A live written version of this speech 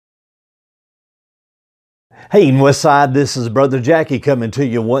Hey, Eden Westside, this is Brother Jackie coming to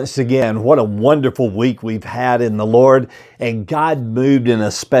you once again. What a wonderful week we've had in the Lord, and God moved in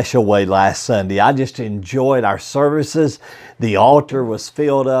a special way last Sunday. I just enjoyed our services. The altar was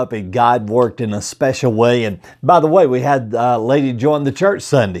filled up and God worked in a special way. And by the way, we had a lady join the church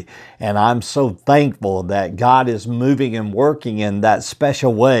Sunday, and I'm so thankful that God is moving and working in that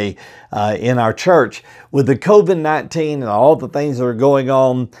special way in our church. With the COVID-19 and all the things that are going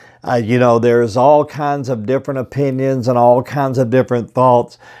on, there's all kinds of different opinions and all kinds of different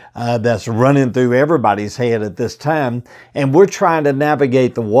thoughts that's running through everybody's head at this time. And we're trying to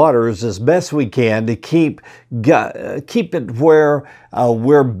navigate the waters as best we can to keep it where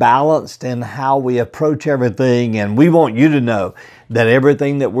we're balanced in how we approach everything. And we want you to know that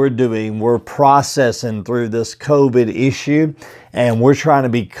everything that we're doing, we're processing through this COVID issue, and we're trying to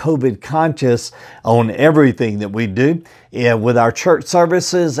be COVID conscious on everything that we do. With our church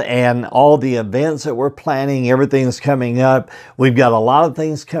services and all the events that we're planning, everything's coming up. We've got a lot of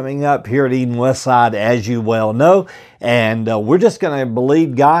things coming up here at Eden Westside, as you well know, and we're just going to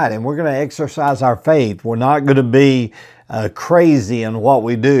believe God, and we're going to exercise our faith. We're not going to be crazy in what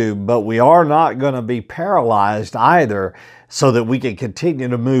we do, but we are not going to be paralyzed either, so that we can continue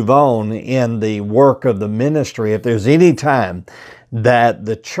to move on in the work of the ministry. If there's any time that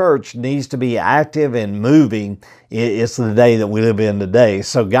the church needs to be active and moving, it's the day that we live in today.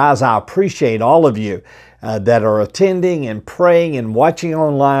 So guys, I appreciate all of you that are attending and praying and watching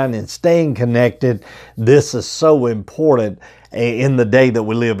online and staying connected. This is so important in the day that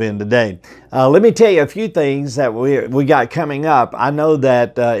we live in today. Let me tell you a few things that we got coming up. I know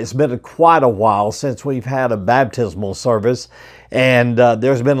that it's been quite a while since we've had a baptismal service, and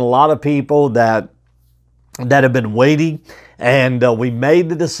there's been a lot of people that have been waiting, and we made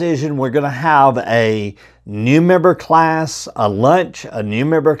the decision we're going to have a new member class, a lunch, a new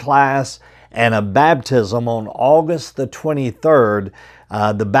member class, and a baptism on August the 23rd.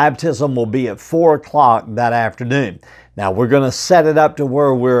 The baptism will be at 4 o'clock that afternoon. Now, we're going to set it up to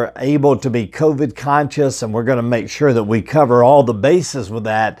where we're able to be COVID conscious, and we're going to make sure that we cover all the bases with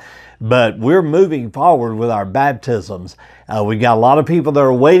that. But we're moving forward with our baptisms. We got a lot of people that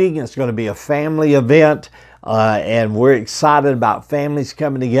are waiting. It's going to be a family event, and we're excited about families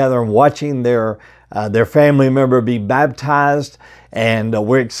coming together and watching their family member be baptized, and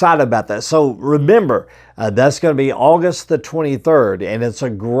we're excited about that. So remember, that's going to be August the 23rd, and it's a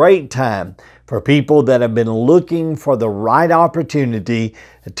great time for people that have been looking for the right opportunity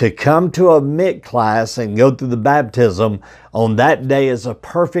to come to a MIT class and go through the baptism. On that day is a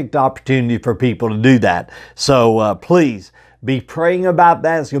perfect opportunity for people to do that. So please be praying about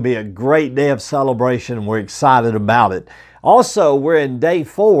that. It's going to be a great day of celebration, and we're excited about it. Also, we're in day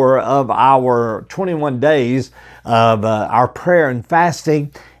 4 of our 21 days of our prayer and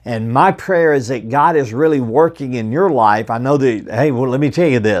fasting. And my prayer is that God is really working in your life. I know that, hey, well, let me tell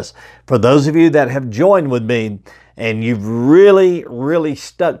you this. For those of you that have joined with me and you've really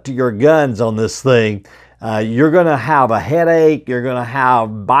stuck to your guns on this thing, you're going to have a headache. You're going to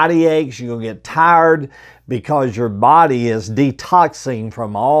have body aches. You're going to get tired because your body is detoxing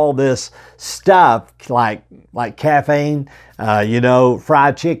from all this stuff like caffeine,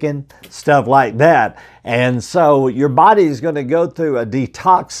 fried chicken, stuff like that. And so your body is going to go through a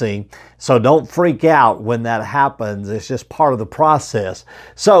detoxing. So don't freak out when that happens. It's just part of the process.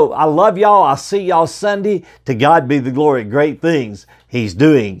 So I love y'all. I'll see y'all Sunday. To God be the glory. Great things He's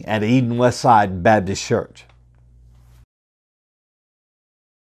doing at Eden Westside Baptist Church.